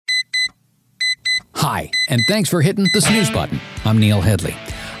Hi, and thanks for hitting the snooze button. I'm Neil Headley.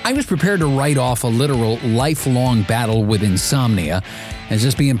 I was prepared to write off a literal lifelong battle with insomnia as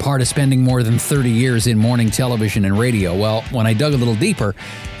just being part of spending more than 30 years in morning television and radio. Well, when I dug a little deeper,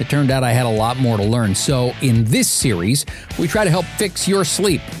 it turned out I had a lot more to learn. So in this series, we try to help fix your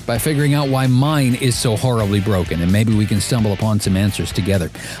sleep by figuring out why mine is so horribly broken, and maybe we can stumble upon some answers together.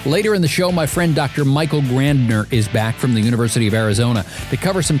 Later in the show, my friend Dr. Michael Grandner is back from the University of Arizona to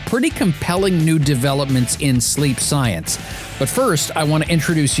cover some pretty compelling new developments in sleep science. But first, I want to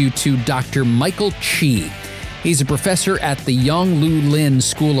introduce you to Dr. Michael Chee. He's a professor at the Yong Lu Lin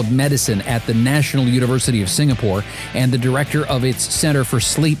School of Medicine at the National University of Singapore and the director of its Center for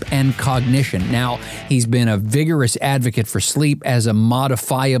Sleep and Cognition. Now, he's been a vigorous advocate for sleep as a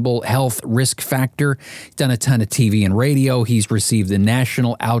modifiable health risk factor. He's done a ton of TV and radio. He's received the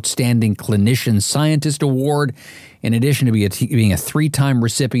National Outstanding Clinician Scientist Award. In addition to being a three-time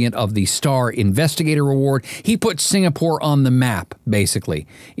recipient of the Star Investigator Award, he put Singapore on the map, basically,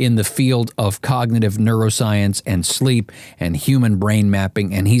 in the field of cognitive neuroscience and sleep and human brain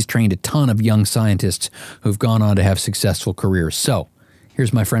mapping, and he's trained a ton of young scientists who've gone on to have successful careers. So,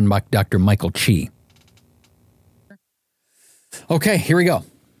 here's my friend Dr. Michael Chee. Okay, here we go.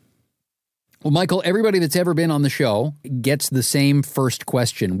 Well, Michael, everybody that's ever been on the show gets the same first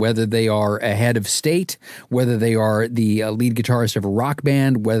question, whether they are a head of state, whether they are the lead guitarist of a rock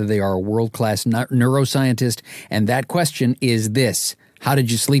band, whether they are a world-class neuroscientist. And that question is this: how did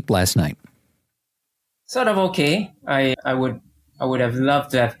you sleep last night? Sort of okay. I would have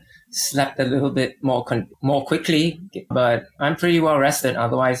loved to have slept a little bit more quickly, but I'm pretty well rested.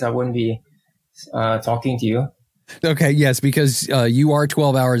 Otherwise, I wouldn't be talking to you. Okay, yes, because you are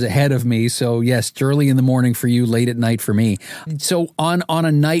 12 hours ahead of me. So yes, it's early in the morning for you, late at night for me. So on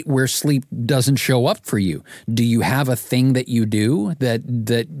a night where sleep doesn't show up for you, do you have a thing that you do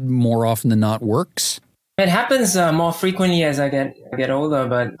that more often than not works? It happens more frequently as I get older,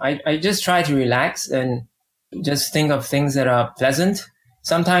 but I just try to relax and just think of things that are pleasant.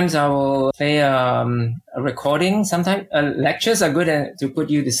 Sometimes I will play a recording. Sometimes lectures are good to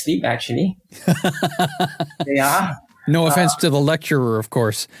put you to sleep, actually. They are. No offense to the lecturer, of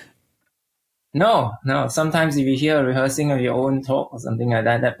course. No. Sometimes if you hear a rehearsing of your own talk or something like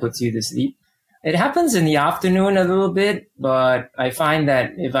that, that puts you to sleep. It happens in the afternoon a little bit, but I find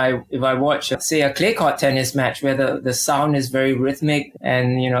that if I watch, say, a clay court tennis match where the sound is very rhythmic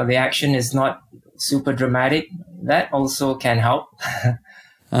and, the action is not super dramatic, that also can help.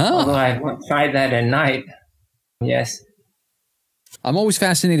 Oh. Although I haven't tried that at night. Yes. I'm always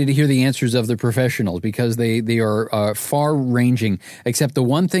fascinated to hear the answers of the professionals because they are far-ranging, except the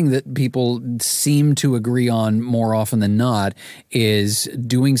one thing that people seem to agree on more often than not is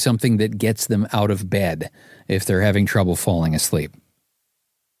doing something that gets them out of bed if they're having trouble falling asleep.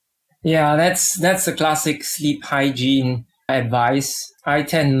 Yeah, that's the classic sleep hygiene advice. I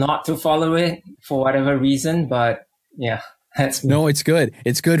tend not to follow it for whatever reason, but yeah. No, it's good.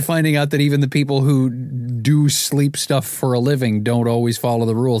 It's good finding out that even the people who do sleep stuff for a living don't always follow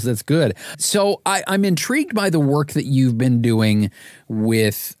the rules. That's good. So I'm intrigued by the work that you've been doing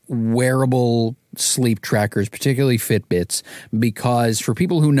with wearable sleep trackers, particularly Fitbits, because for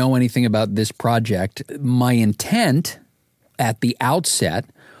people who know anything about this project, my intent at the outset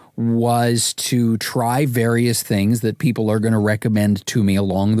was to try various things that people are going to recommend to me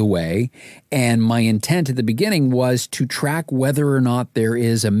along the way. And my intent at the beginning was to track whether or not there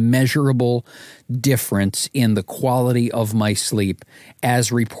is a measurable difference in the quality of my sleep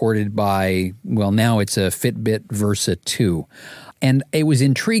as reported by, well, now it's a Fitbit Versa 2. And it was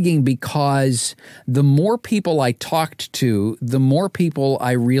intriguing because the more people I talked to, the more people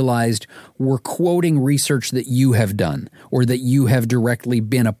I realized were quoting research that you have done or that you have directly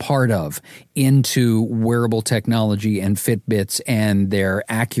been a part of into wearable technology and Fitbits and their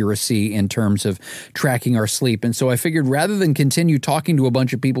accuracy in terms of tracking our sleep. And so I figured rather than continue talking to a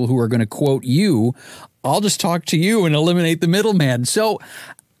bunch of people who are going to quote you, I'll just talk to you and eliminate the middleman. So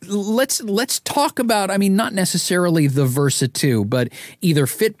let's talk about, not necessarily the Versa 2, but either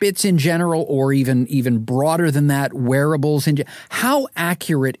Fitbits in general or even broader than that, wearables. How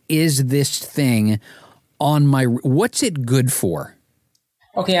accurate is this thing what's it good for?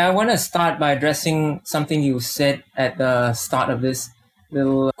 Okay, I want to start by addressing something you said at the start of this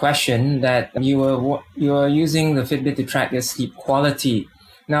little question, that you were using the Fitbit to track your sleep quality.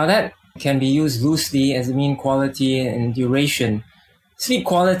 Now that can be used loosely as a mean quality and duration. Sleep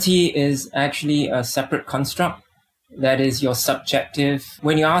quality is actually a separate construct. That is your subjective.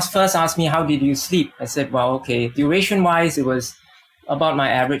 When you first asked me, how did you sleep? I said, well, okay, duration-wise, it was about my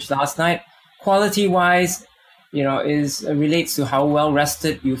average last night. Quality-wise, relates to how well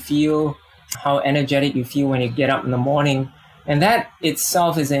rested you feel, how energetic you feel when you get up in the morning. And that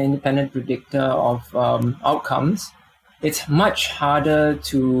itself is an independent predictor of outcomes. It's much harder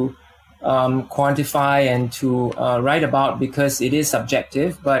to quantify and to write about because it is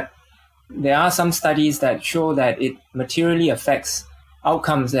subjective, but there are some studies that show that it materially affects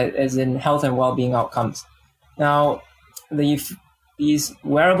outcomes, as in health and well-being outcomes. Now, these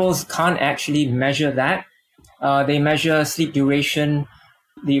wearables can't actually measure that. They measure sleep duration,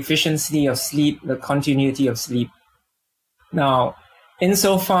 the efficiency of sleep, the continuity of sleep. Now,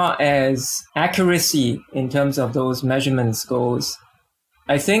 insofar as accuracy in terms of those measurements goes,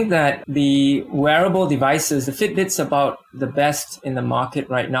 I think that the wearable devices, the Fitbit's about the best in the market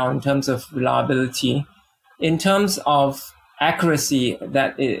right now in terms of reliability. In terms of accuracy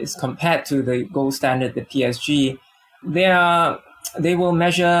that is compared to the gold standard, the PSG, they will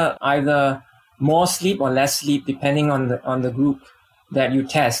measure either more sleep or less sleep depending on the group that you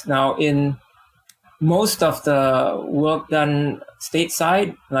test. Now, in most of the work done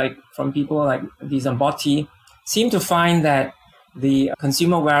stateside, like from people like Zamboti, seem to find that the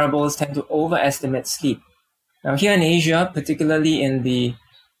consumer wearables tend to overestimate sleep. Now, here in Asia, particularly in the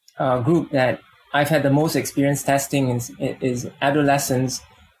group that I've had the most experience testing is adolescents,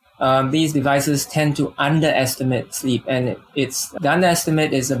 these devices tend to underestimate sleep. And the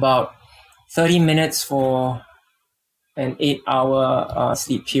underestimate is about 30 minutes for an 8-hour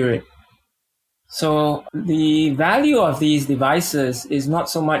sleep period. So the value of these devices is not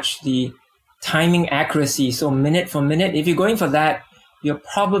so much the timing accuracy, so minute for minute. If you're going for that, you're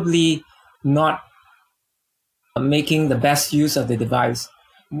probably not making the best use of the device.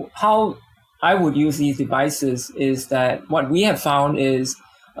 How I would use these devices is that what we have found is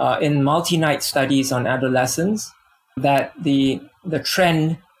in multi-night studies on adolescents that the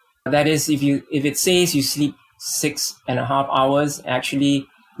trend, that is, if it says you sleep 6.5 hours, actually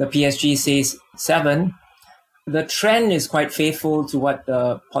the PSG says 7. The trend is quite faithful to what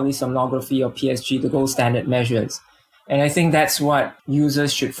the polysomnography or PSG, the gold standard, measures. And I think that's what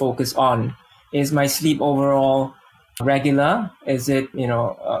users should focus on. Is my sleep overall regular? Is it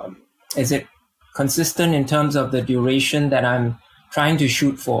consistent in terms of the duration that I'm trying to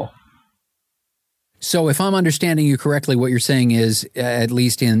shoot for? So if I'm understanding you correctly, what you're saying is, at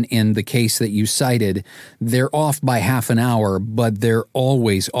least in the case that you cited, they're off by half an hour, but they're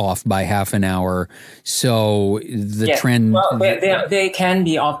always off by half an hour. So the trend... Well, they can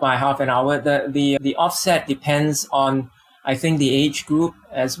be off by half an hour. The offset depends on, I think, the age group,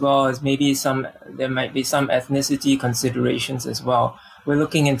 as well as maybe there might be some ethnicity considerations as well. We're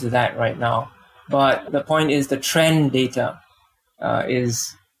looking into that right now. But the point is the trend data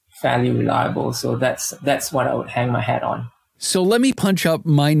is fairly reliable. So that's what I would hang my hat on. So let me punch up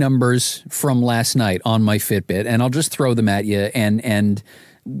my numbers from last night on my Fitbit, and I'll just throw them at you, and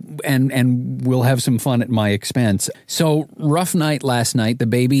we'll have some fun at my expense. So rough night last night. The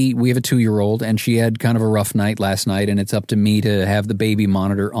baby, we have a 2-year-old, and she had kind of a rough night last night, and it's up to me to have the baby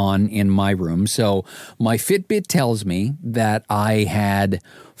monitor on in my room. So my Fitbit tells me that I had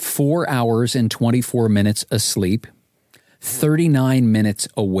 4 hours and 24 minutes asleep, 39 minutes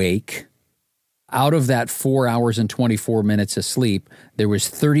awake. Out of that 4 hours and 24 minutes of sleep, there was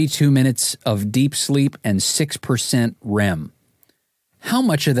 32 minutes of deep sleep and 6% REM. How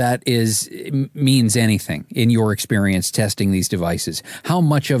much of that means anything in your experience testing these devices? How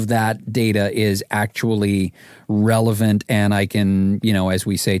much of that data is actually relevant and I can, as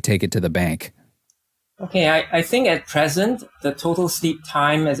we say, take it to the bank? Okay, I think at present, the total sleep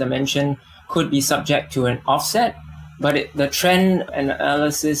time, as I mentioned, could be subject to an offset. But the trend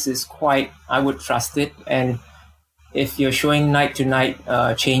analysis is I would trust it. And if you're showing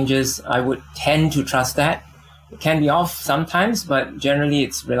night-to-night changes, I would tend to trust that. It can be off sometimes, but generally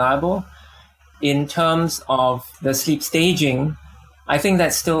it's reliable. In terms of the sleep staging, I think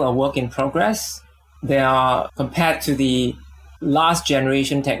that's still a work in progress. There are, compared to the last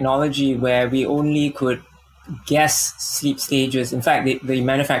generation technology where we only could guess sleep stages. In fact, the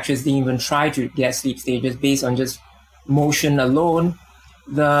manufacturers didn't even try to guess sleep stages based on just motion alone.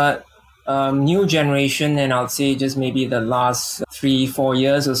 The new generation, and I'll say just maybe the last 3-4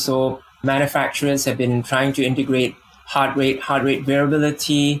 years or so, manufacturers have been trying to integrate heart rate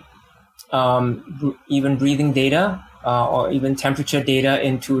variability, even breathing data, or even temperature data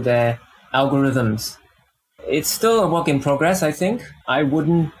into their algorithms. It's still a work in progress, I think. I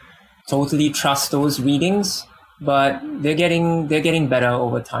wouldn't totally trust those readings, but they're getting better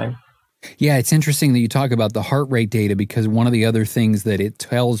over time. Yeah, it's interesting that you talk about the heart rate data, because one of the other things that it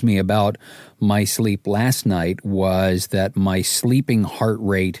tells me about my sleep last night was that my sleeping heart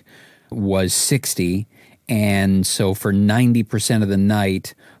rate was 60. And so for 90% of the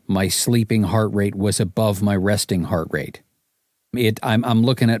night, my sleeping heart rate was above my resting heart rate. I'm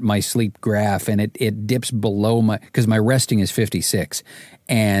looking at my sleep graph, and it dips below because my resting is 56,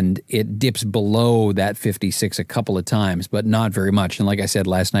 and it dips below that 56 a couple of times, but not very much. And like I said,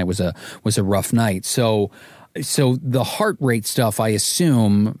 last night was a rough night. So the heart rate stuff, I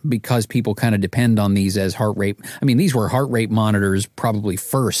assume, because people kind of depend on these as heart rate. I mean, these were heart rate monitors probably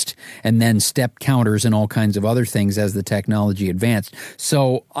first, and then step counters and all kinds of other things as the technology advanced.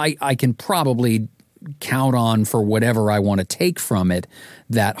 So I can probably count on, for whatever I want to take from it,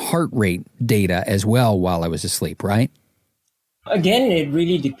 that heart rate data as well while I was asleep, right? Again, it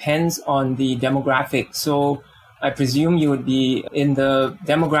really depends on the demographic. So I presume you would be in the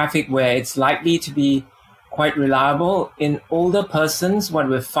demographic where it's likely to be quite reliable. In older persons, what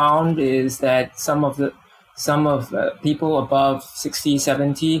we've found is that some of people above 60,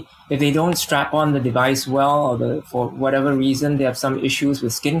 70, if they don't strap on the device well, or for whatever reason, they have some issues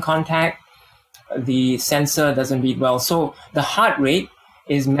with skin contact, the sensor doesn't read well. So the heart rate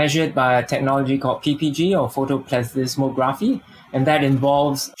is measured by a technology called PPG, or photoplethysmography, and that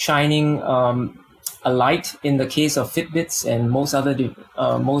involves shining a light. In the case of Fitbits and most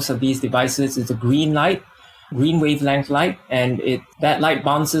of these devices, it's a green wavelength light, and that light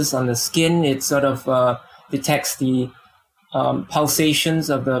bounces on the skin. It sort of detects the pulsations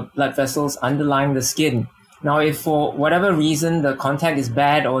of the blood vessels underlying the skin. Now, if for whatever reason the contact is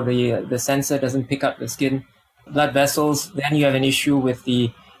bad, or the sensor doesn't pick up the skin blood vessels, then you have an issue with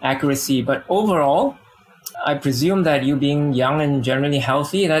the accuracy. But overall, I presume that you being young and generally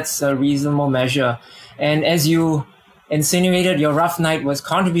healthy, that's a reasonable measure. And as you insinuated, your rough night was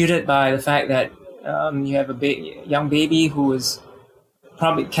contributed by the fact that you have a young baby who was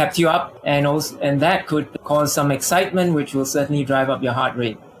probably kept you up, and that could cause some excitement, which will certainly drive up your heart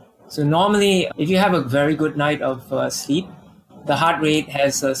rate. So normally, if you have a very good night of sleep, the heart rate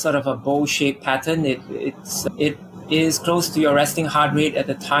has a sort of a bow-shaped pattern. It is close to your resting heart rate at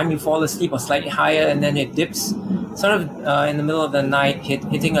the time you fall asleep, or slightly higher, and then it dips sort of in the middle of the night,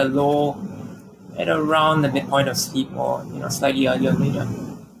 hitting a low at around the midpoint of sleep, or slightly earlier later.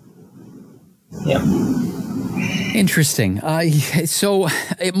 Yeah. Interesting. So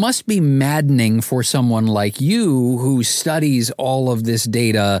it must be maddening for someone like you who studies all of this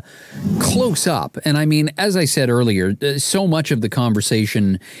data close up. And I mean, as I said earlier, so much of the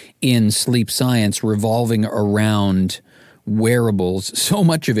conversation in sleep science revolving around wearables, so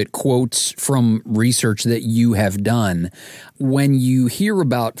much of it quotes from research that you have done. When you hear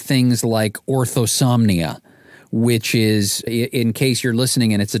about things like orthosomnia, which is, in case you're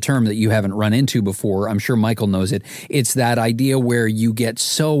listening and it's a term that you haven't run into before, I'm sure Michael knows it, it's that idea where you get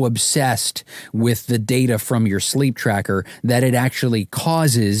so obsessed with the data from your sleep tracker that it actually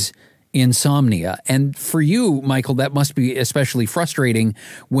causes insomnia. And for you, Michael, that must be especially frustrating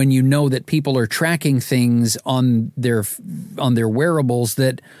when you know that people are tracking things on their wearables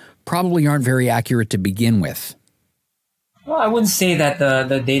that probably aren't very accurate to begin with. Well, I wouldn't say that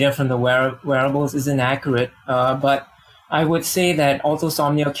the data from the wearables isn't accurate, but I would say that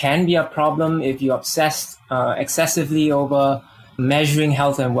orthosomnia can be a problem if you obsess excessively over measuring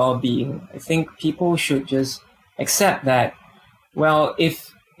health and well-being. I think people should just accept that, well,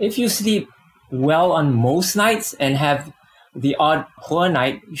 if you sleep well on most nights and have the odd poor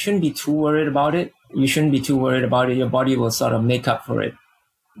night, you shouldn't be too worried about it. Your body will sort of make up for it.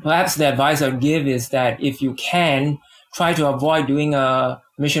 Perhaps the advice I would give is that if you can, try to avoid doing a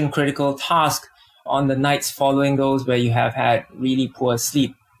mission-critical task on the nights following those where you have had really poor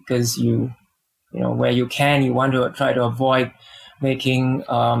sleep, because where you can, you want to try to avoid making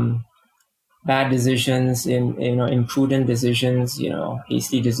bad decisions, imprudent decisions,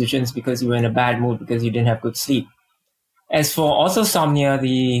 hasty decisions because you were in a bad mood because you didn't have good sleep. As for orthosomnia,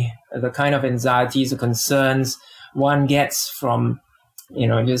 the kind of anxieties or concerns one gets from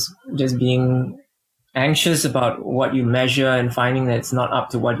just being anxious about what you measure and finding that it's not up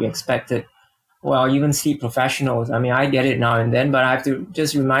to what you expected. Well, even sleep professionals, I mean, I get it now and then, but I have to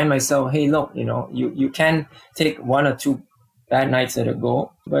just remind myself, hey, look, you can take one or two bad nights at a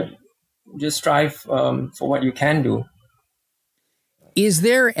go, but just strive for what you can do. Is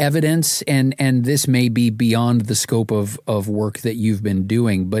there evidence, and this may be beyond the scope of work that you've been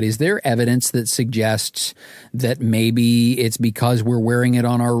doing, but is there evidence that suggests that maybe it's because we're wearing it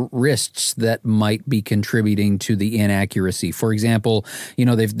on our wrists that might be contributing to the inaccuracy? For example,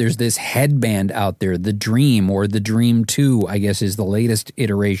 there's this headband out there, the Dream, or the Dream 2, I guess is the latest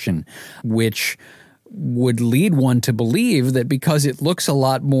iteration, which would lead one to believe that because it looks a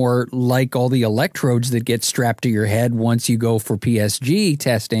lot more like all the electrodes that get strapped to your head once you go for PSG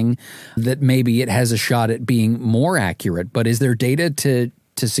testing, that maybe it has a shot at being more accurate. But is there data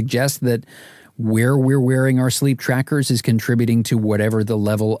to suggest that where we're wearing our sleep trackers is contributing to whatever the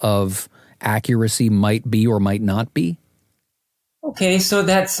level of accuracy might be or might not be? Okay, so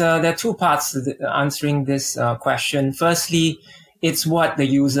there are two parts to answering this question. Firstly, it's what the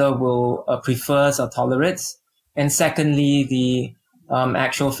user will prefers or tolerates, and secondly, the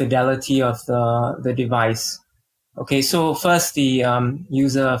actual fidelity of the device. Okay, so first the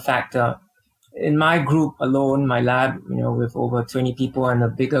user factor. In my group alone, my lab, with over 20 people, and a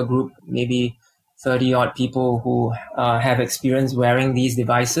bigger group, maybe 30 odd people who have experience wearing these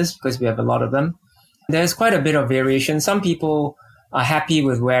devices, because we have a lot of them. There's quite a bit of variation. Some people are happy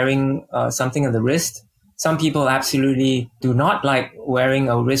with wearing something on the wrist. Some people absolutely do not like wearing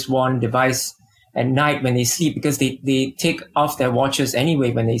a wrist-worn device at night when they sleep, because they take off their watches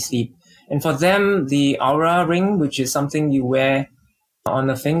anyway when they sleep. And for them, the Aura ring, which is something you wear on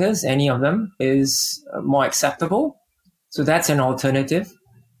the fingers, any of them, is more acceptable. So that's an alternative.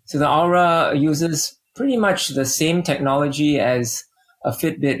 So the Aura uses pretty much the same technology as a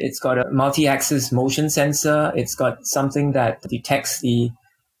Fitbit. It's got a multi-axis motion sensor. It's got something that detects the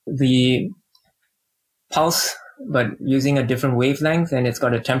pulse, but using a different wavelength, and it's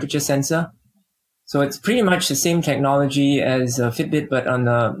got a temperature sensor. So it's pretty much the same technology as a Fitbit, but on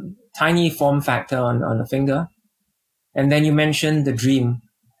the tiny form factor on the finger. And then you mentioned the Dream.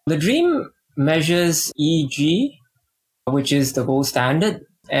 The Dream measures EEG, which is the gold standard,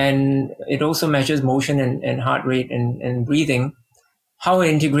 and it also measures motion and heart rate and breathing. How it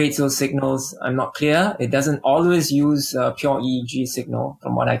integrates those signals, I'm not clear. It doesn't always use a pure EEG signal,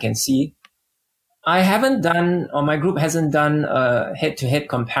 from what I can see. I haven't done, or my group hasn't done, a head-to-head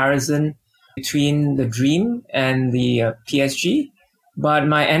comparison between the Dream and the PSG. But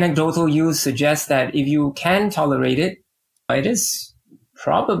my anecdotal use suggests that if you can tolerate it, it is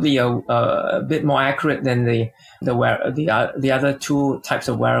probably a bit more accurate than the other two types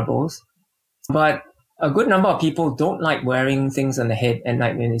of wearables. But a good number of people don't like wearing things on the head at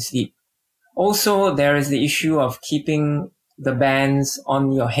night when they sleep. Also, there is the issue of keeping the bands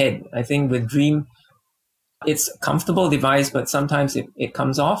on your head. I think with Dream, it's a comfortable device, but sometimes it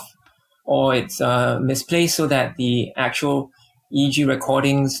comes off, or it's misplaced, so that the actual EEG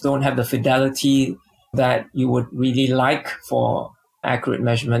recordings don't have the fidelity that you would really like for accurate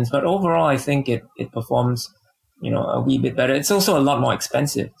measurements. But overall, I think it performs, a wee bit better. It's also a lot more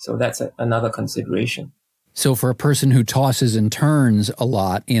expensive, so that's another consideration. So for a person who tosses and turns a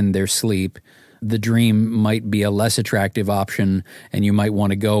lot in their sleep, the Dream might be a less attractive option, and you might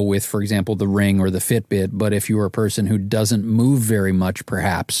want to go with, for example, the Ring or the Fitbit. But if you're a person who doesn't move very much,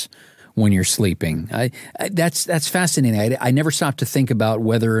 perhaps, when you're sleeping. That's fascinating. I never stop to think about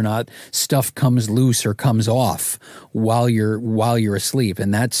whether or not stuff comes loose or comes off while you're asleep,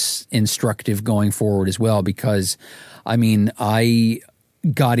 and that's instructive going forward as well, because I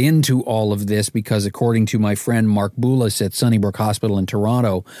got into all of this because, according to my friend Mark Boulis at Sunnybrook Hospital in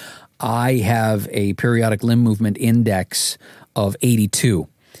Toronto, I have a periodic limb movement index of 82.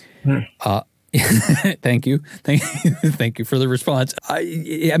 Thank you for the response.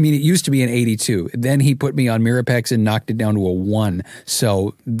 I mean, it used to be an 82. Then he put me on Mirapex and knocked it down to a 1.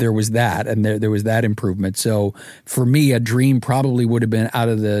 So there was that, and there was that improvement. So for me, a Dream probably would have been out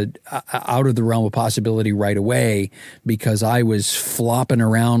of the realm of possibility right away, because I was flopping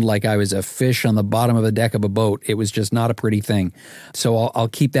around like I was a fish on the bottom of the deck of a boat. It was just not a pretty thing. So I'll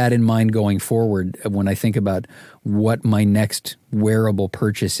keep that in mind going forward when I think about what my next wearable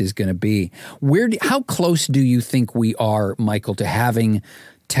purchase is going to be. How close do you think we are, Michael, to having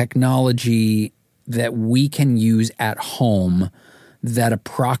technology that we can use at home that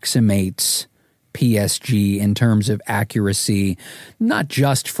approximates PSG in terms of accuracy, not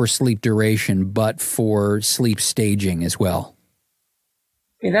just for sleep duration, but for sleep staging as well?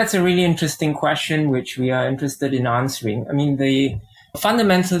 Okay, that's a really interesting question, which we are interested in answering. I mean,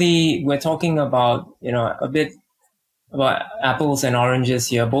 fundamentally, we're talking about, a bit about apples and oranges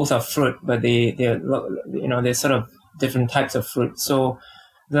here. Both are fruit, but they're sort of different types of fruit. So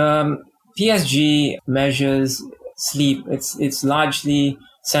the PSG measures sleep. It's largely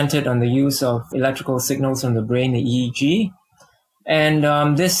centered on the use of electrical signals from the brain, the EEG.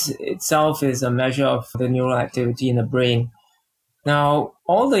 And this itself is a measure of the neural activity in the brain. Now,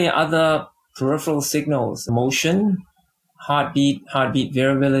 all the other peripheral signals, motion, heartbeat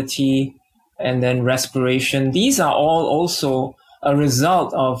variability, and then respiration, these are all also a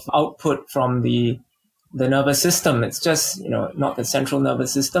result of output from the nervous system. It's just, not the central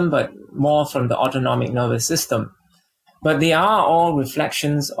nervous system, but more from the autonomic nervous system. But they are all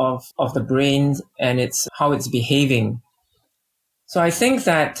reflections of the brain and how it's behaving. So I think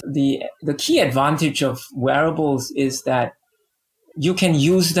that the key advantage of wearables is that you can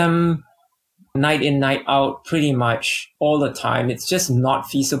use them night in, night out pretty much all the time. It's just not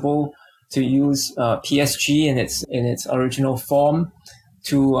feasible to use PSG in its original form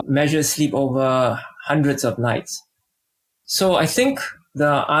to measure sleep over hundreds of nights. So I think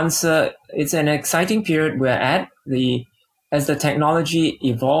the answer, it's an exciting period we're at. As the technology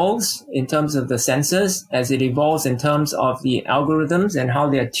evolves in terms of the sensors, as it evolves in terms of the algorithms and how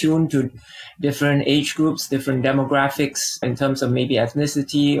they're tuned to different age groups, different demographics in terms of maybe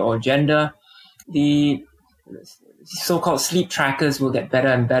ethnicity or gender, the so-called sleep trackers will get better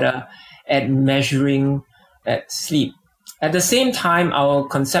and better at measuring sleep. At the same time, our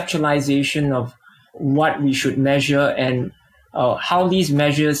conceptualization of what we should measure and how these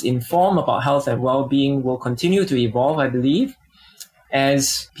measures inform about health and well-being will continue to evolve, I believe,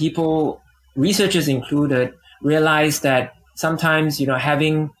 as people, researchers included, realize that sometimes,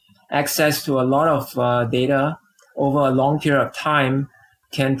 having access to a lot of data over a long period of time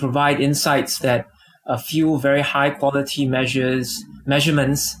can provide insights that a few very high quality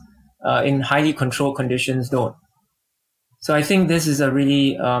measurements in highly controlled conditions don't. So I think this is a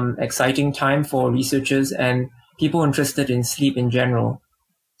really exciting time for researchers and people interested in sleep in general,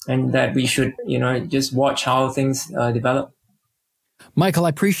 and that we should, just watch how things develop. Michael, I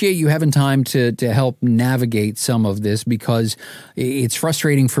appreciate you having time to help navigate some of this, because it's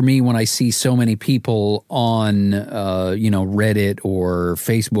frustrating for me when I see so many people on, Reddit or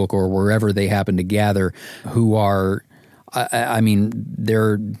Facebook or wherever they happen to gather who are, I mean,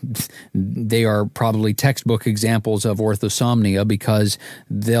 they are probably textbook examples of orthosomnia, because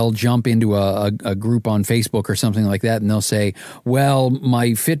they'll jump into a group on Facebook or something like that, and they'll say, well,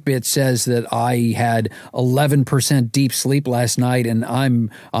 my Fitbit says that I had 11% deep sleep last night, and I'm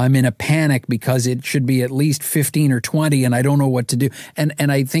in a panic because it should be at least 15 or 20, and I don't know what to do. And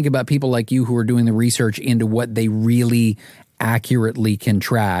I think about people like you who are doing the research into what they really accurately can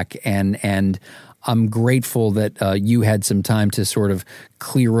track, and I'm grateful that you had some time to sort of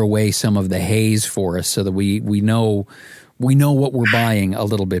clear away some of the haze for us, so that we know what we're buying a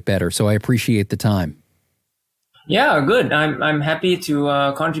little bit better. So I appreciate the time. Yeah, good. I'm happy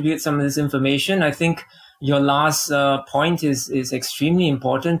to contribute some of this information. I think your last point is extremely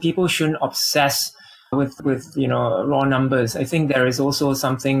important. People shouldn't obsess with raw numbers. I think there is also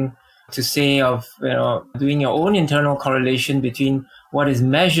something to say of doing your own internal correlation between what is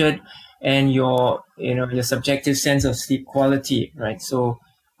measured and your subjective sense of sleep quality, right? So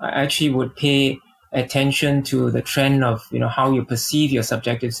I actually would pay attention to the trend of how you perceive your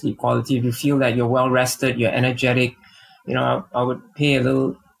subjective sleep quality. If you feel that you're well rested, you're energetic, I would pay a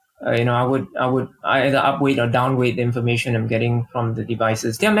little. I would either upweight or downweight the information I'm getting from the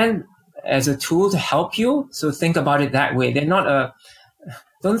devices. They're meant as a tool to help you, so think about it that way. They're not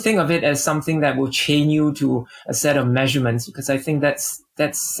don't think of it as something that will chain you to a set of measurements, because I think that's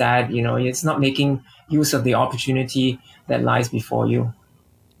sad. It's not making use of the opportunity that lies before you.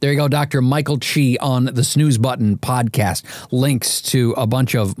 There you go, Dr. Michael Chee on the Snooze Button podcast. Links to a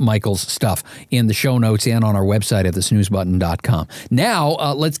bunch of Michael's stuff in the show notes and on our website at thesnoozebutton.com. Now,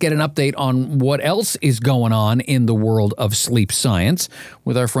 let's get an update on what else is going on in the world of sleep science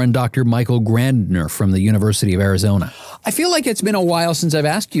with our friend Dr. Michael Grandner from the University of Arizona. I feel like it's been a while since I've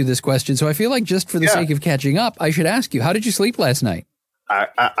asked you this question, so I feel like just for the sake of catching up, I should ask you, how did you sleep last night?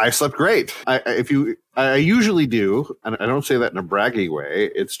 I slept great. I usually do, and I don't say that in a braggy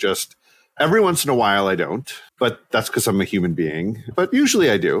way. It's just every once in a while I don't, but that's because I'm a human being. But usually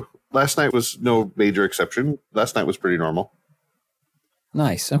I do. Last night was no major exception. Last night was pretty normal.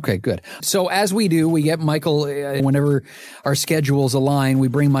 Nice. Okay, good. So as we do, we get Michael, whenever our schedules align, we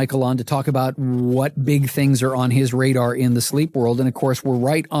bring Michael on to talk about what big things are on his radar in the sleep world. And of course, we're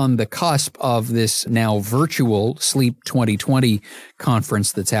right on the cusp of this now virtual Sleep 2020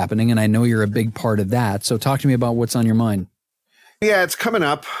 conference that's happening. And I know you're a big part of that. So talk to me about what's on your mind. Yeah, it's coming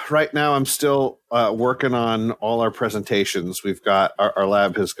up. Right now, I'm still working on all our presentations. We've got, our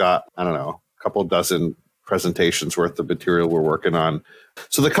lab has got, I don't know, a couple dozen presentations worth of material we're working on.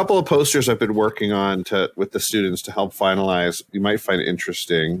 So the couple of posters I've been working on with the students to help finalize, you might find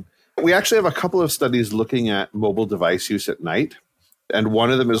interesting. We actually have a couple of studies looking at mobile device use at night. And one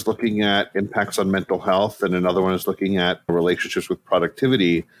of them is looking at impacts on mental health, and another one is looking at relationships with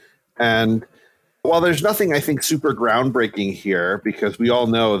productivity. And while there's nothing, I think, super groundbreaking here, because we all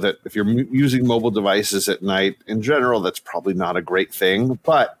know that if you're using mobile devices at night, in general, that's probably not a great thing.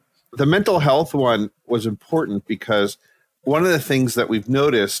 But the mental health one was important because one of the things that we've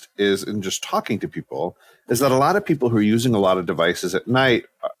noticed is, in just talking to people, is that a lot of people who are using a lot of devices at night,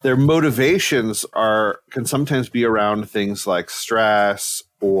 their motivations can sometimes be around things like stress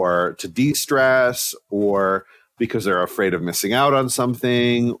or to de-stress, or because they're afraid of missing out on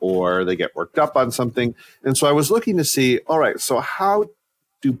something or they get worked up on something. And so I was looking to see, all right, so how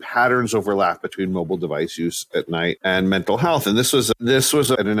do patterns overlap between mobile device use at night and mental health? And this was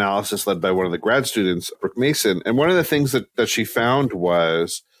an analysis led by one of the grad students, Brooke Mason. And one of the things that she found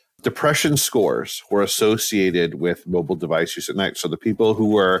was depression scores were associated with mobile device use at night. So the people who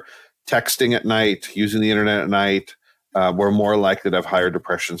were texting at night, using the internet at night, were more likely to have higher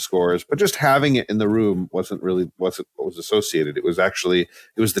depression scores. But just having it in the room wasn't what was associated. It was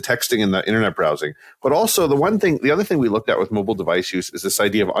the texting and the internet browsing. But also the other thing we looked at with mobile device use is this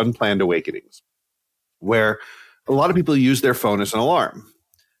idea of unplanned awakenings, where a lot of people use their phone as an alarm.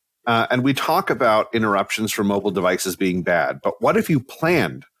 And we talk about interruptions from mobile devices being bad. But what if you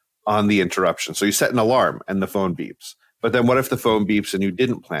planned on the interruption? So you set an alarm and the phone beeps. But then what if the phone beeps and you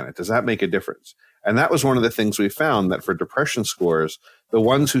didn't plan it? Does that make a difference? And that was one of the things we found, that for depression scores, the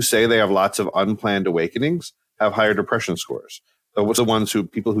ones who say they have lots of unplanned awakenings have higher depression scores.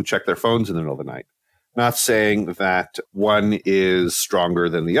 People who check their phones in the middle of the night. Not saying that one is stronger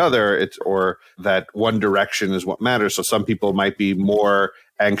than the other, or that one direction is what matters. So some people might be more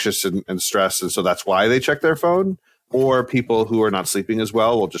anxious and stressed, and so that's why they check their phone. Or people who are not sleeping as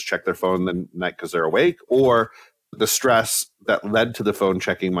well will just check their phone the night because they're awake. Or the stress that led to the phone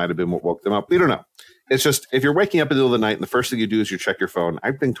checking might have been what woke them up. We don't know. It's just, if you're waking up in the middle of the night and the first thing you do is you check your phone,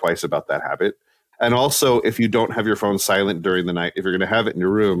 I'd think twice about that habit. And also, if you don't have your phone silent during the night, if you're going to have it in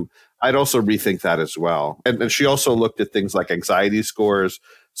your room, I'd also rethink that as well. And she also looked at things like anxiety scores.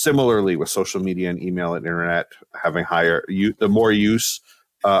 Similarly, with social media and email and internet having the more use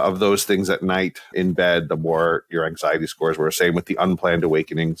of those things at night in bed, the more your anxiety scores were. Same with the unplanned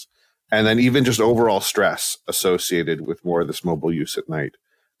awakenings. And then even just overall stress associated with more of this mobile use at night.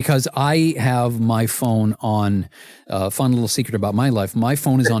 Because I have my phone on, fun little secret about my life, my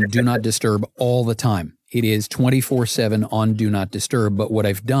phone is on Do Not Disturb all the time. It is 24/7 on Do Not Disturb. But what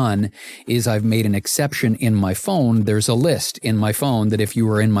I've done is I've made an exception in my phone. There's a list in my phone that if you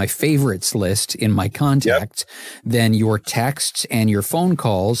are in my favorites list in my contacts, then your texts and your phone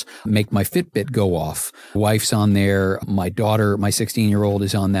calls make my Fitbit go off. Wife's on there. My daughter, my 16-year-old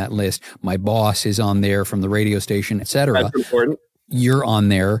is on that list. My boss is on there from the radio station, etc. That's important. You're on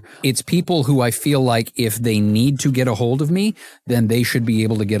there. It's people who I feel like if they need to get a hold of me, then they should be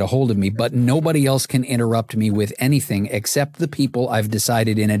able to get a hold of me. But nobody else can interrupt me with anything except the people I've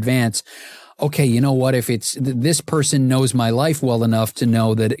decided in advance. Okay, you know what? If it's this person knows my life well enough to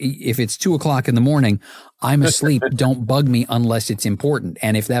know that if it's 2:00 in the morning, I'm asleep. Don't bug me unless it's important.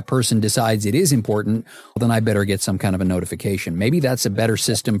 And if that person decides it is important, well, then I better get some kind of a notification. Maybe that's a better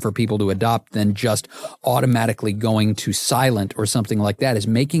system for people to adopt than just automatically going to silent or something like that, is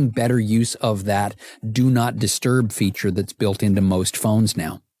making better use of that do not disturb feature that's built into most phones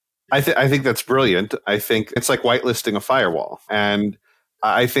now. I think that's brilliant. I think it's like whitelisting a firewall. And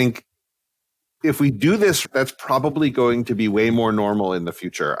I think if we do this, that's probably going to be way more normal in the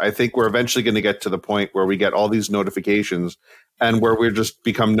future. I think we're eventually going to get to the point where we get all these notifications and where we just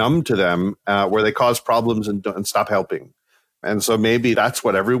become numb to them, where they cause problems and stop helping. And so maybe that's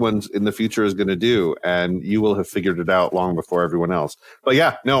what everyone's in the future is going to do. And you will have figured it out long before everyone else. But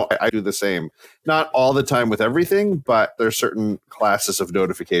yeah, no, I do the same. Not all the time with everything, but there's certain classes of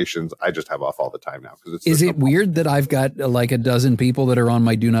notifications I just have off all the time now. Is it weird that I've got like a dozen people that are on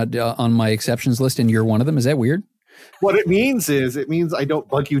my on my exceptions list and you're one of them? Is that weird? What it means I don't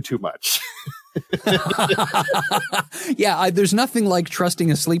bug you too much. Yeah, there's nothing like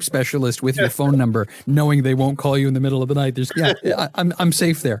trusting a sleep specialist with your phone number, knowing they won't call you in the middle of the night. I'm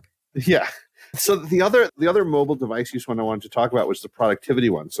safe there. Yeah. So the other mobile device use one I wanted to talk about was the productivity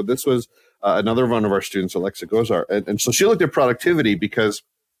one. So this was another one of our students, Alexa Gozar, and so she looked at productivity because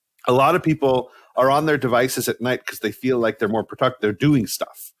a lot of people are on their devices at night because they feel like they're more productive. They're doing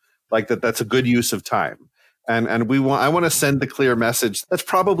stuff like that. That's a good use of time. And I want to send the clear message that's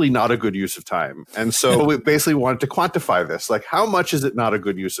probably not a good use of time. And so we basically wanted to quantify this, like how much is it not a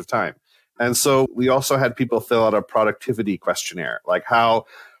good use of time? And so we also had people fill out a productivity questionnaire, like how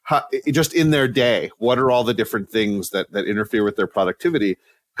just in their day, what are all the different things that interfere with their productivity?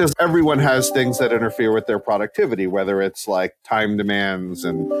 Because everyone has things that interfere with their productivity, whether it's like time demands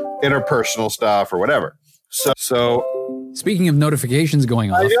and interpersonal stuff or whatever. So speaking of notifications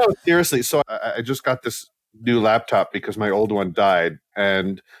going off. I know, seriously. So I just got this new laptop because my old one died,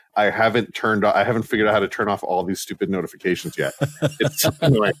 and I haven't figured out how to turn off all these stupid notifications yet. It's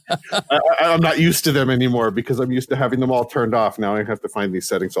annoying. I'm not used to them anymore because I'm used to having them all turned off. Now I have to find these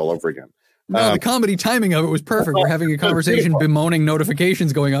settings all over again. No, the comedy timing of it was perfect. We're having a conversation bemoaning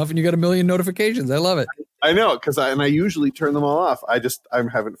notifications going off, and you got a million notifications. I love it. I know, because I usually turn them all off. I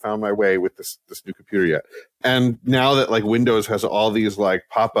haven't found my way with this new computer yet. And now that like Windows has all these like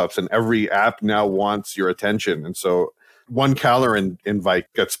pop-ups and every app now wants your attention. And so one calendar invite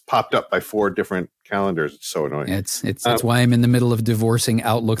gets popped up by 4 different calendars. It's so annoying. That's why I'm in the middle of divorcing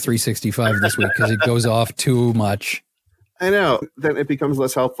Outlook 365 this week, because it goes off too much. I know. Then it becomes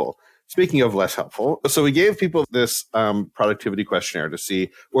less helpful. Speaking of less helpful, so we gave people this productivity questionnaire to see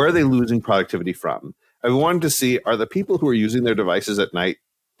where are they losing productivity from. And we wanted to see, are the people who are using their devices at night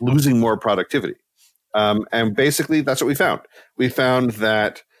losing more productivity? And basically, that's what we found. We found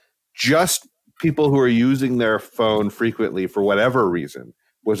that just people who are using their phone frequently for whatever reason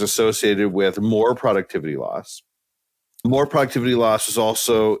was associated with more productivity loss. More productivity loss is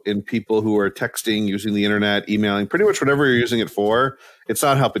also in people who are texting, using the internet, emailing, pretty much whatever you're using it for. It's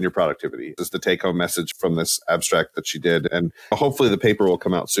not helping your productivity. This is the take-home message from this abstract that she did. And hopefully the paper will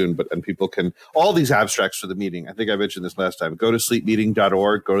come out soon. And people can, all these abstracts for the meeting, I think I mentioned this last time, go to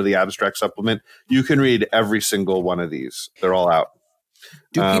sleepmeeting.org, go to the abstract supplement. You can read every single one of these. They're all out.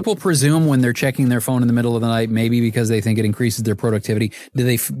 Do people presume when they're checking their phone in the middle of the night, maybe because they think it increases their productivity,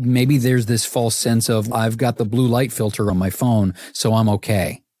 maybe there's this false sense of, I've got the blue light filter on my phone, so I'm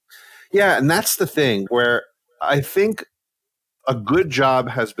okay? Yeah, and that's the thing where I think a good job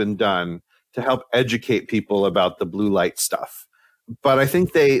has been done to help educate people about the blue light stuff. But I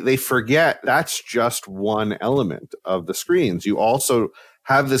think they forget that's just one element of the screens. You also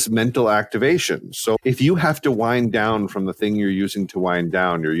have this mental activation. So if you have to wind down from the thing you're using to wind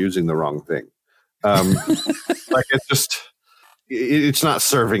down, you're using the wrong thing. Like it's not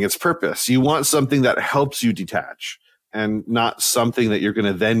serving its purpose. You want something that helps you detach and not something that you're going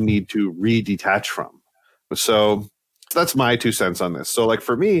to then need to re-detach from. So that's my 2 cents on this. So like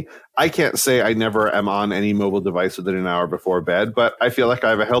for me, I can't say I never am on any mobile device within an hour before bed, but I feel like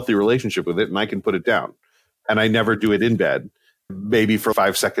I have a healthy relationship with it and I can put it down. And I never do it in bed. Maybe for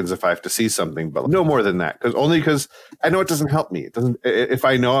 5 seconds if I have to see something, but no more than that. Because I know it doesn't help me. It doesn't. If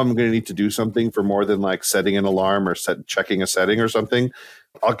I know I'm going to need to do something for more than like setting an alarm or checking a setting or something,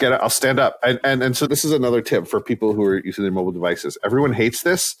 I'll stand up. And so this is another tip for people who are using their mobile devices. Everyone hates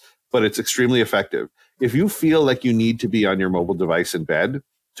this, but it's extremely effective. If you feel like you need to be on your mobile device in bed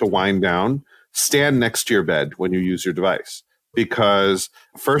to wind down, stand next to your bed when you use your device. Because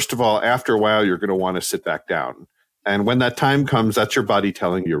first of all, after a while, you're going to want to sit back down. And when that time comes, that's your body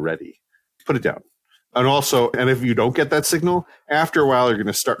telling you you're ready. Put it down. And if you don't get that signal, after a while, you're going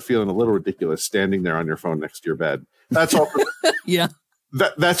to start feeling a little ridiculous standing there on your phone next to your bed. That's all. Yeah.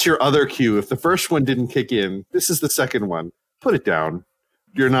 That's your other cue. If the first one didn't kick in, this is the second one. Put it down.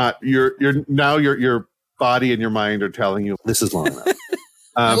 Your body and your mind are telling you this is long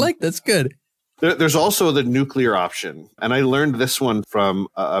enough. That's good. There's also the nuclear option. And I learned this one from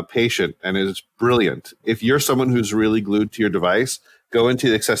a patient, and it's brilliant. If you're someone who's really glued to your device, go into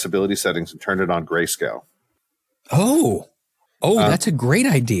the accessibility settings and turn it on grayscale. Oh, that's a great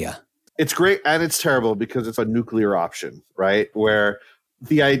idea. It's great, and it's terrible because it's a nuclear option, right? Where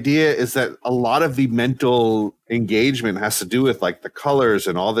the idea is that a lot of the mental engagement has to do with like the colors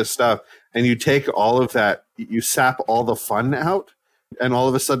and all this stuff. And you take all of that, you sap all the fun out. And all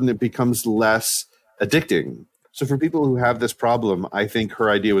of a sudden it becomes less addicting. So for people who have this problem, I think her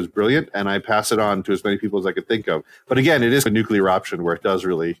idea was brilliant, and I pass it on to as many people as I could think of. But again, it is a nuclear option where it does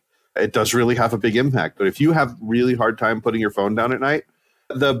really have a big impact. But if you have really hard time putting your phone down at night,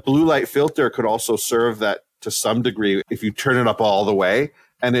 the blue light filter could also serve that to some degree if you turn it up all the way,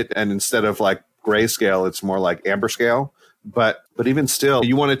 and instead of like grayscale, it's more like amber scale. But even still,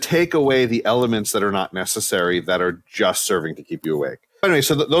 you want to take away the elements that are not necessary, that are just serving to keep you awake. Anyway,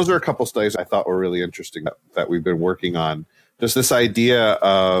 so those are a couple studies I thought were really interesting that we've been working on. Just this idea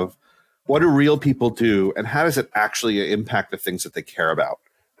of what do real people do, and how does it actually impact the things that they care about?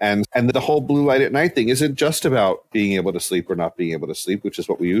 And the whole blue light at night thing isn't just about being able to sleep or not being able to sleep, which is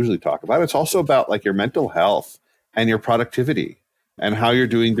what we usually talk about. It's also about like your mental health and your productivity and how you're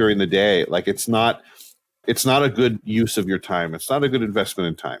doing during the day. Like it's not a good use of your time. It's not a good investment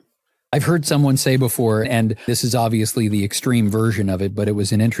in time. I've heard someone say before, and this is obviously the extreme version of it, but it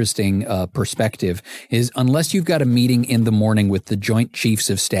was an interesting perspective, is unless you've got a meeting in the morning with the Joint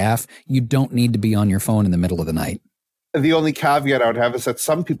Chiefs of Staff, you don't need to be on your phone in the middle of the night. The only caveat I would have is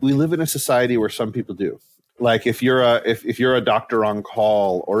that we live in a society where some people do. Like if you're a doctor on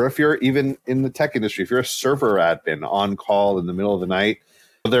call, or if you're even in the tech industry, if you're a server admin on call in the middle of the night,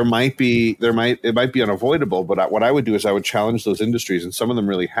 it might be unavoidable. But what I would do is I would challenge those industries, and some of them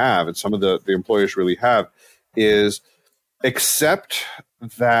really have, and some of the employers really have, is accept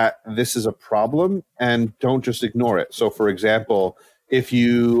that this is a problem and don't just ignore it. So for example, If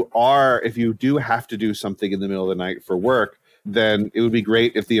you do have to do something in the middle of the night for work, then it would be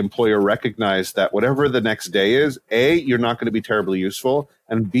great if the employer recognized that whatever the next day is, A, you're not going to be terribly useful,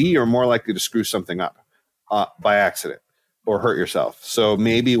 and B, you're more likely to screw something up by accident or hurt yourself. So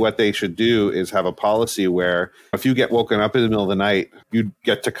maybe what they should do is have a policy where if you get woken up in the middle of the night, you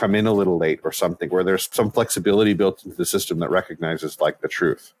get to come in a little late or something, where there's some flexibility built into the system that recognizes like the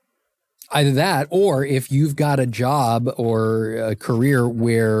truth. Either that, or if you've got a job or a career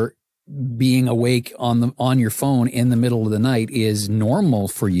where being awake on your phone in the middle of the night is normal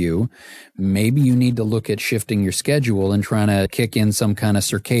for you, maybe you need to look at shifting your schedule and trying to kick in some kind of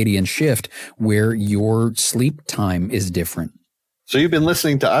circadian shift where your sleep time is different. So you've been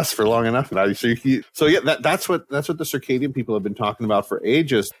listening to us for long enough now. That's what the circadian people have been talking about for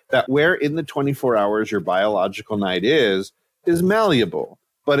ages, that where in the 24 hours your biological night is malleable.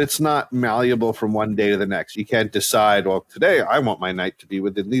 But it's not malleable from one day to the next. You can't decide, well, today I want my night to be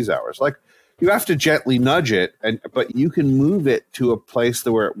within these hours. Like, you have to gently nudge it, but you can move it to a place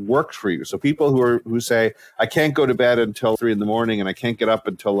where it works for you. So people who say, I can't go to bed until 3 a.m. and I can't get up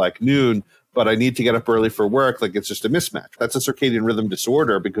until like noon, but I need to get up early for work, like it's just a mismatch. That's a circadian rhythm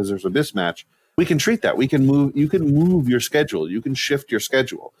disorder because there's a mismatch. We can treat that. You can move your schedule. You can shift your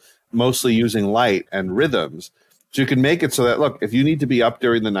schedule, mostly using light and rhythms. So you can make it so that, look, if you need to be up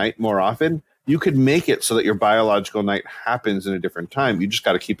during the night more often, you could make it so that your biological night happens in a different time. You just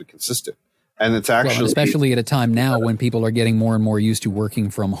got to keep it consistent. And it's actually, especially at a time now when people are getting more and more used to working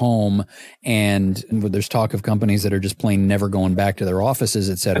from home, and there's talk of companies that are just plain never going back to their offices,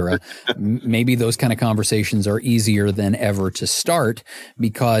 et cetera. Maybe those kind of conversations are easier than ever to start,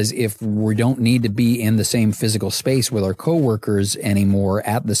 because if we don't need to be in the same physical space with our coworkers anymore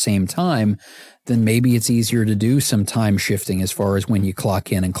at the same time, then maybe it's easier to do some time shifting as far as when you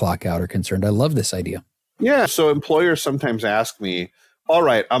clock in and clock out are concerned. I love this idea. Yeah. So employers sometimes ask me, all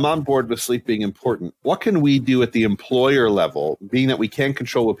right, I'm on board with sleep being important. What can we do at the employer level, being that we can't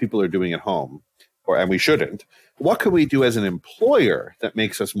control what people are doing at home, and we shouldn't? What can we do as an employer that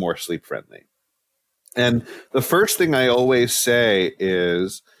makes us more sleep friendly? And the first thing I always say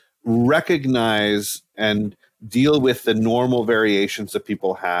is recognize and deal with the normal variations that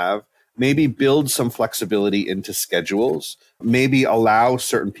people have. Maybe build some flexibility into schedules. Maybe allow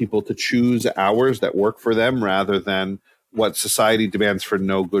certain people to choose hours that work for them rather than what society demands for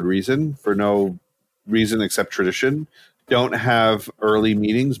no reason except tradition. Don't have early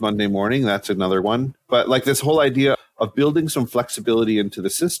meetings Monday morning. That's another one. But like this whole idea of building some flexibility into the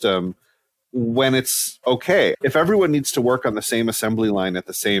system when it's okay. If everyone needs to work on the same assembly line at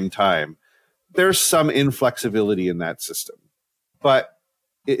the same time, there's some inflexibility in that system. But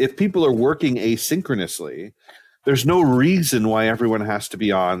if people are working asynchronously, there's no reason why everyone has to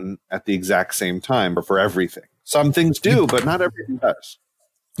be on at the exact same time or for everything. Some things do, but not everything does.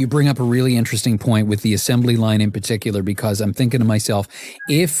 You bring up a really interesting point with the assembly line in particular, because I'm thinking to myself,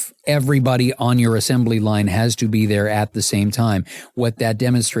 if everybody on your assembly line has to be there at the same time, what that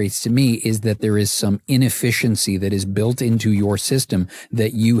demonstrates to me is that there is some inefficiency that is built into your system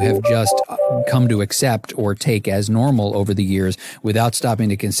that you have just come to accept or take as normal over the years without stopping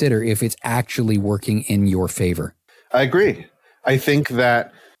to consider if it's actually working in your favor. I agree. I think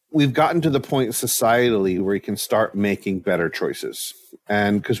that we've gotten to the point societally where we can start making better choices,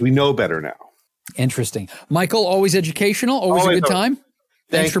 and because we know better now. Interesting. Michael, always educational, always a good time.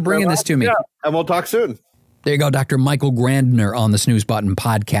 Thanks for bringing this to me. Yeah, and we'll talk soon. There you go, Dr. Michael Grandner on the Snooze Button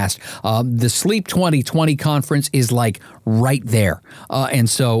podcast. The Sleep 2020 conference is like right there. And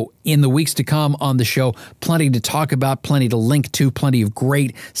so in the weeks to come on the show, plenty to talk about, plenty to link to, plenty of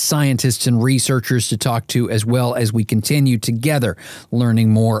great scientists and researchers to talk to, as well as we continue together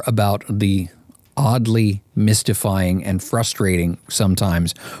learning more about the oddly mystifying and frustrating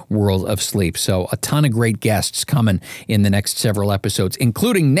sometimes world of sleep. So a ton of great guests coming in the next several episodes,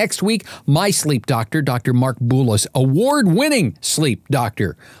 including next week, my sleep doctor, Dr. Mark Boulos, award-winning sleep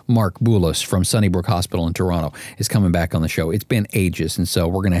doctor Mark Boulos from Sunnybrook Hospital in Toronto is coming back on the show. It's been ages, and so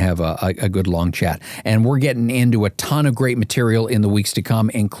we're going to have a good long chat. And we're getting into a ton of great material in the weeks to come,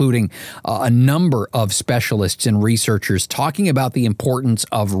 including a number of specialists and researchers talking about the importance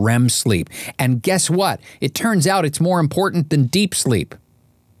of REM sleep. And guess what? It turns out it's more important than deep sleep.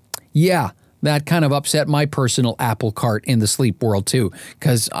 Yeah, that kind of upset my personal apple cart in the sleep world too,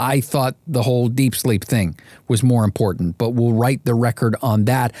 because I thought the whole deep sleep thing was more important. But we'll write the record on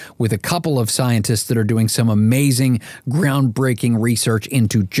that with a couple of scientists that are doing some amazing, groundbreaking research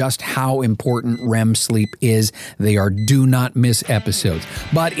into just how important REM sleep is. They are do not miss episodes.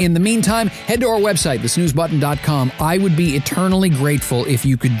 But in the meantime, head to our website, thesnoozebutton.com. I would be eternally grateful if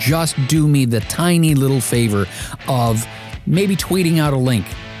you could just do me the tiny little favor of maybe tweeting out a link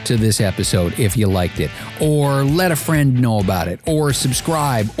to this episode if you liked it, or let a friend know about it, or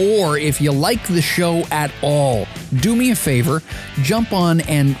subscribe, or if you like the show at all, do me a favor, jump on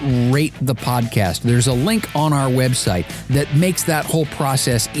and rate the podcast. There's a link on our website that makes that whole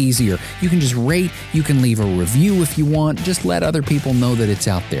process easier. You can just rate, you can leave a review if you want, just let other people know that it's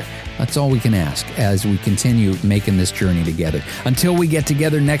out there. That's all we can ask as we continue making this journey together. Until we get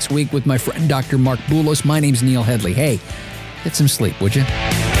together next week with my friend Dr. Mark Boulos, my name's Neil Headley. Hey, get some sleep, would you?